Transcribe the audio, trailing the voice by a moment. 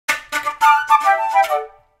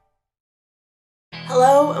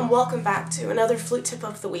Hello and welcome back to another flute tip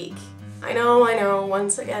of the week. I know,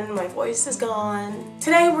 once again my voice is gone.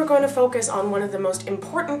 Today we're going to focus on one of the most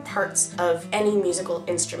important parts of any musical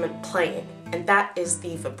instrument playing, and that is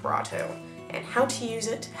the vibrato, and how to use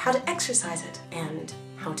it, how to exercise it, and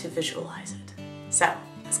how to visualize it. So,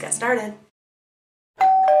 let's get started.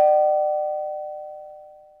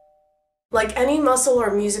 Like any muscle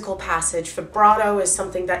or musical passage, vibrato is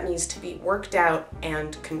something that needs to be worked out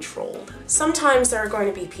and controlled. Sometimes there are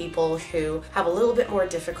going to be people who have a little bit more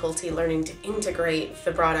difficulty learning to integrate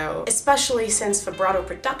vibrato, especially since vibrato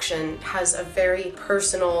production has a very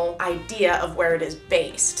personal idea of where it is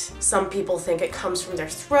based. Some people think it comes from their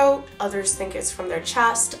throat, others think it's from their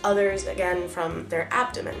chest, others again from their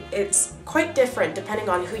abdomen. It's quite different depending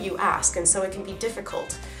on who you ask, and so it can be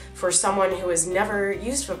difficult for someone who has never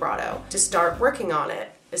used vibrato to start working on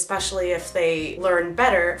it, especially if they learn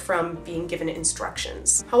better from being given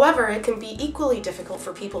instructions. However, it can be equally difficult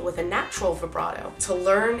for people with a natural vibrato to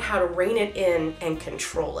learn how to rein it in and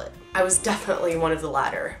control it. I was definitely one of the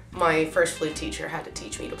latter. My first flute teacher had to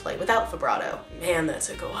teach me to play without vibrato. Man, that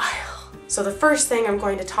took a while. So the first thing I'm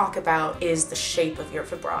going to talk about is the shape of your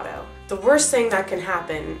vibrato. The worst thing that can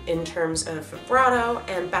happen in terms of vibrato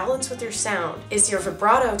and balance with your sound is your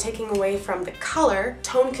vibrato taking away from the color,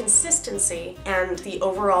 tone consistency, and the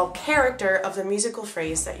overall character of the musical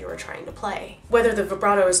phrase that you are trying to play. Whether the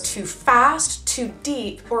vibrato is too fast, too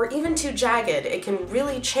deep, or even too jagged, it can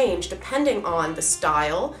really change depending on the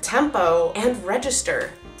style, tempo, and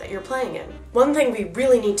register that you're playing in. One thing we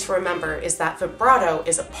really need to remember is that vibrato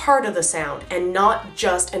is a part of the sound and not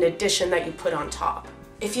just an addition that you put on top.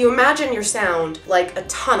 If you imagine your sound like a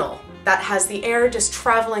tunnel that has the air just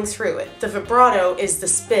traveling through it, the vibrato is the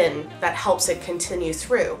spin that helps it continue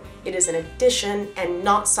through. It is an addition and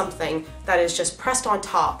not something that is just pressed on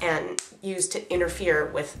top and used to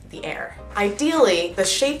interfere with the air. Ideally, the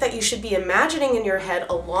shape that you should be imagining in your head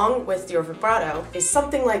along with your vibrato is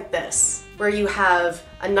something like this, where you have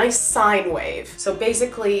a nice sine wave. So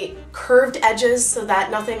basically curved edges so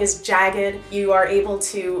that nothing is jagged. You are able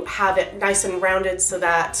to have it nice and rounded so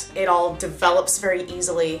that it all develops very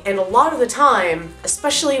easily. And a lot of the time,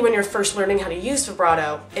 especially when you're first learning how to use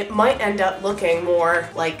vibrato, it might end up looking more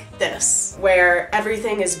like this, where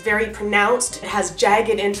everything is very pronounced, it has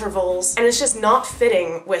jagged intervals, and it's just not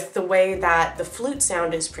fitting with the way that the flute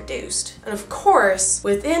sound is produced. And of course,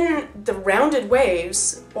 within the rounded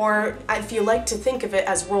waves, or if you like to think of it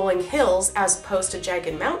as rolling hills as opposed to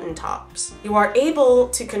jagged mountaintops, you are able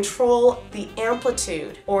to control the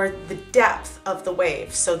amplitude or the depth of the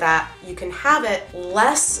wave so that you can have it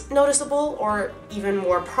less noticeable or even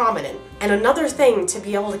more prominent. And another thing to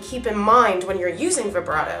be able to keep in mind when you're using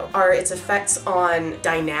vibrato are its effects on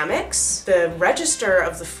dynamics, the register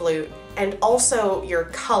of the flute, and also your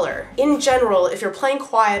color. In general, if you're playing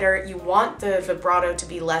quieter, you want the vibrato to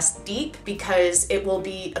be less deep because it will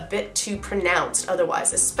be a bit too pronounced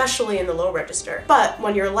otherwise, especially in the low register. But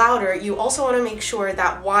when you're louder, you also want to make sure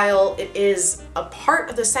that while it is a part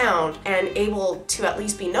of the sound and able to at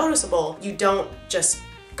least be noticeable, you don't just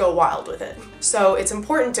go wild with it. So it's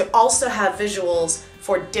important to also have visuals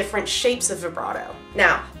for different shapes of vibrato.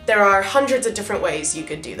 Now, there are hundreds of different ways you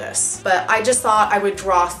could do this, but I just thought I would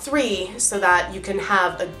draw 3 so that you can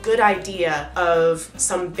have a good idea of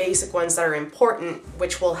some basic ones that are important,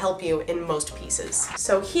 which will help you in most pieces.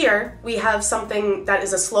 So here we have something that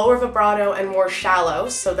is a slower vibrato and more shallow,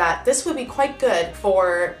 so that this would be quite good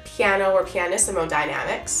for piano or pianissimo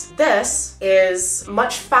dynamics. This is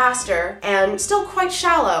much faster and still quite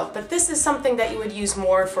shallow, but this is something that you would use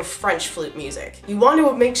more for French flute music. You want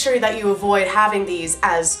to make sure that you avoid having these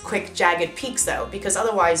as quick jagged peaks though, because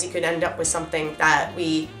otherwise you could end up with something that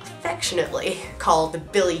we affectionately call the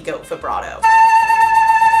billy goat vibrato.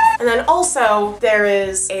 And then also there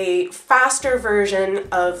is a faster version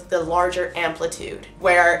of the larger amplitude,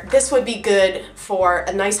 where this would be good for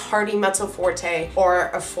a nice hearty mezzo forte or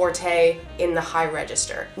a forte in the high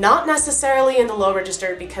register. Not necessarily in the low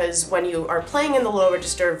register, because when you are playing in the low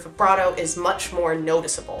register, vibrato is much more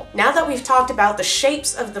noticeable. Now that we've talked about the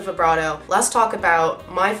shapes of the vibrato, let's talk about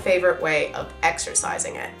my favorite way of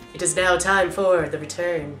exercising it. It is now time for the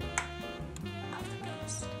return.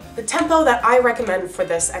 The tempo that I recommend for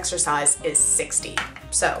this exercise is 60.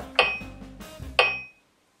 So,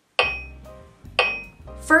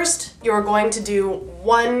 first, you're going to do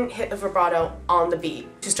 1 hit of vibrato on the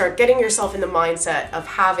beat to start getting yourself in the mindset of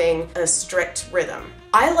having a strict rhythm.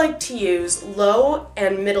 I like to use low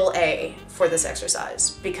and middle A for this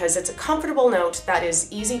exercise because it's a comfortable note that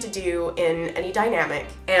is easy to do in any dynamic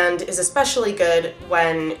and is especially good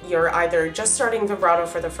when you're either just starting vibrato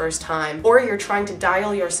for the first time or you're trying to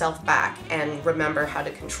dial yourself back and remember how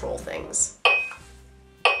to control things.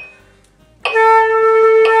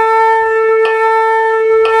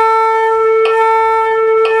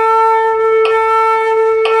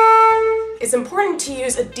 It's important to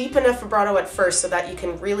use a deep enough vibrato at first so that you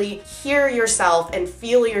can really hear yourself and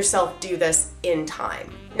feel yourself do this in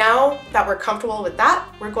time. Now that we're comfortable with that,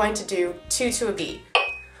 we're going to do 2 to a beat.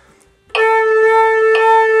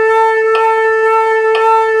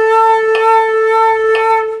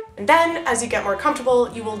 And then, as you get more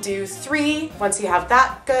comfortable, you will do 3. Once you have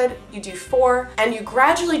that good, you do 4, and you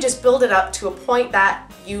gradually just build it up to a point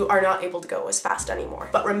that you are not able to go as fast anymore.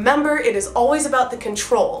 But remember, it is always about the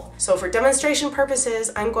control. So for demonstration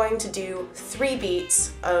purposes, I'm going to do 3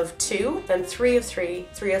 beats of 2, then 3 of 3,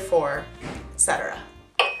 3 of 4, etc.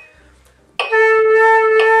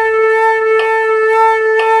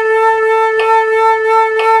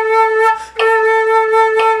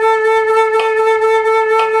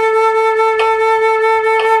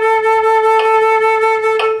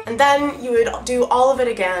 Then you would do all of it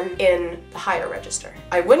again in the higher register.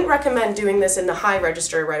 I wouldn't recommend doing this in the high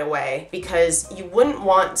register right away because you wouldn't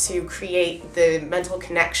want to create the mental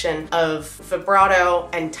connection of vibrato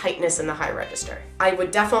and tightness in the high register. I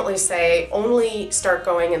would definitely say only start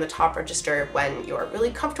going in the top register when you're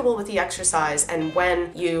really comfortable with the exercise and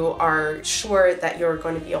when you are sure that you're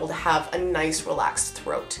going to be able to have a nice relaxed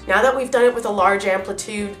throat. Now that we've done it with a large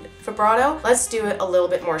amplitude vibrato, let's do it a little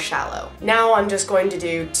bit more shallow. Now I'm just going to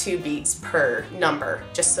do 2 beats per number,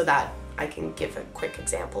 just so that I can give a quick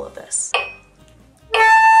example of this.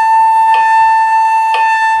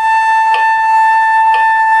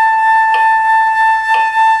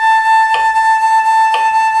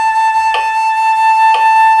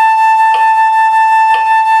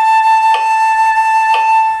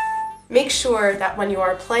 Make sure that when you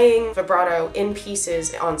are playing vibrato in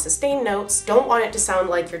pieces on sustained notes, don't want it to sound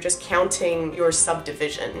like you're just counting your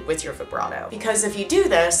subdivision with your vibrato. Because if you do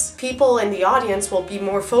this, people in the audience will be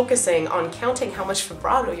more focusing on counting how much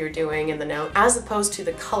vibrato you're doing in the note as opposed to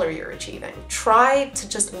the color you're achieving. Try to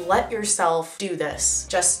just let yourself do this.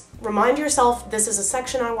 Just remind yourself, this is a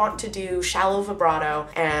section I want to do shallow vibrato,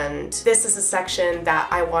 and this is a section that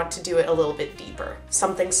I want to do it a little bit deeper.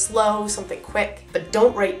 Something slow, something quick, but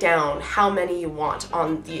don't write down how many you want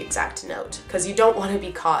on the exact note, because you don't want to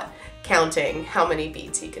be caught counting how many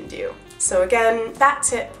beats you can do. So again, that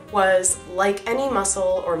tip was, like any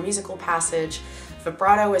muscle or musical passage,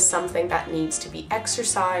 vibrato is something that needs to be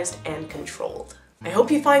exercised and controlled. I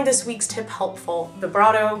hope you find this week's tip helpful.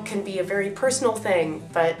 Vibrato can be a very personal thing,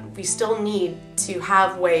 but we still need to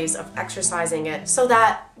have ways of exercising it so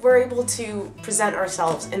that we're able to present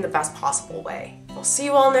ourselves in the best possible way. We'll see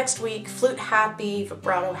you all next week. Flute happy,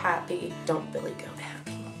 vibrato happy, don't Billy Goat happy.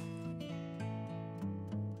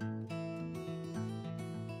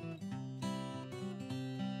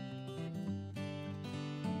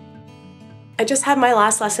 I just had my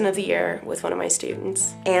last lesson of the year with one of my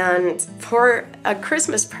students, and for a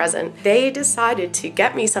Christmas present, they decided to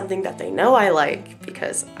get me something that they know I like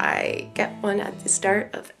because I get one at the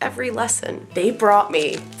start of every lesson. They brought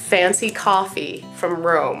me fancy coffee from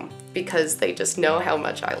Rome because they just know how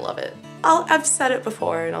much I love it. I've said it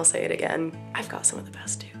before and I'll say it again. I've got some of the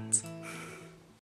best too.